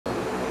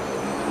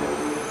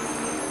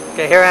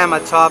Okay, here I am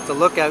atop the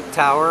lookout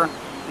tower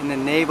in the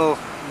naval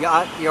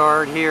yacht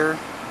yard here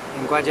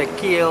in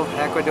Guayaquil,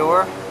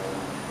 Ecuador.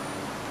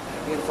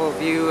 Beautiful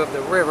view of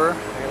the river.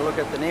 I gotta look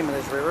at the name of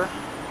this river.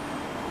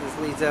 This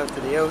leads out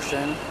to the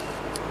ocean.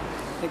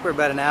 I think we're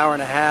about an hour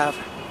and a half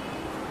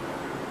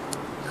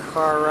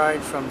car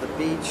ride from the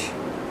beach.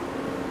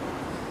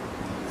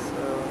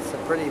 So it's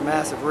a pretty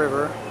massive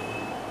river.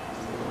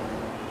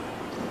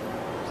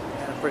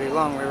 And a pretty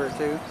long river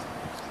too.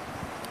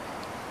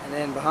 And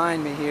then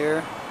behind me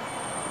here,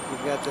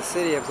 we've got the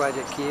city of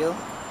Guayaquil.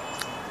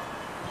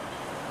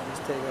 I'll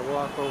just take a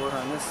walk over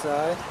on this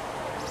side.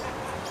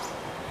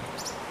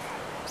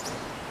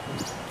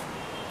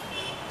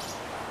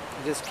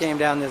 I just came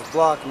down this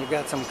block and you've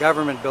got some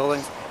government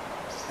buildings.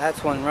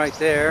 That's one right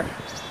there.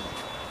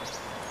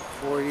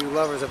 For you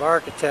lovers of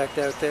architect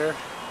out there.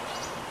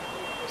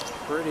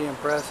 Pretty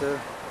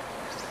impressive.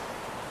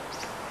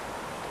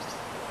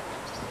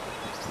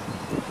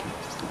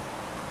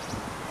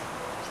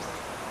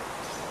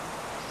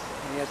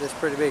 You got this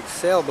pretty big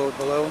sailboat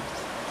below.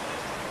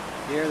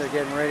 Here they're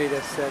getting ready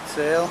to set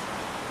sail.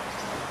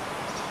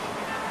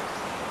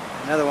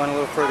 Another one a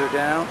little further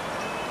down.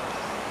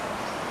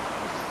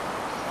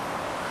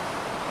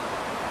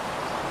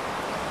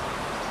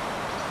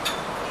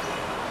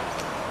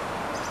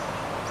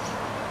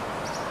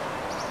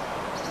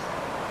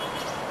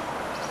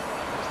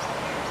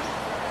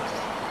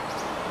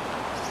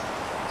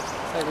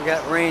 Looks like we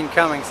got rain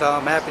coming, so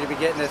I'm happy to be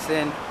getting this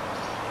in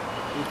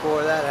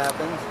before that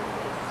happens.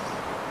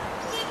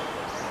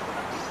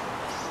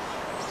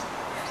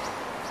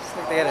 Looks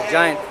like they got a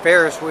giant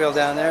Ferris wheel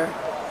down there.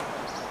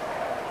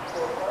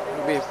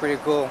 It'll be a pretty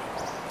cool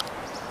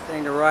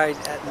thing to ride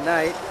at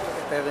night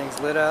if everything's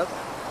lit up. I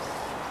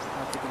don't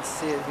know if you can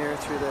see it here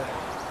through the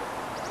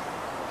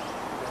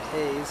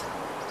haze.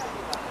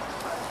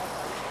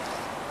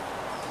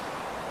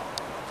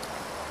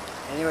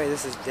 Anyway,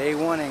 this is day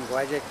one in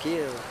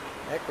Guayaquil,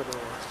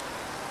 Ecuador.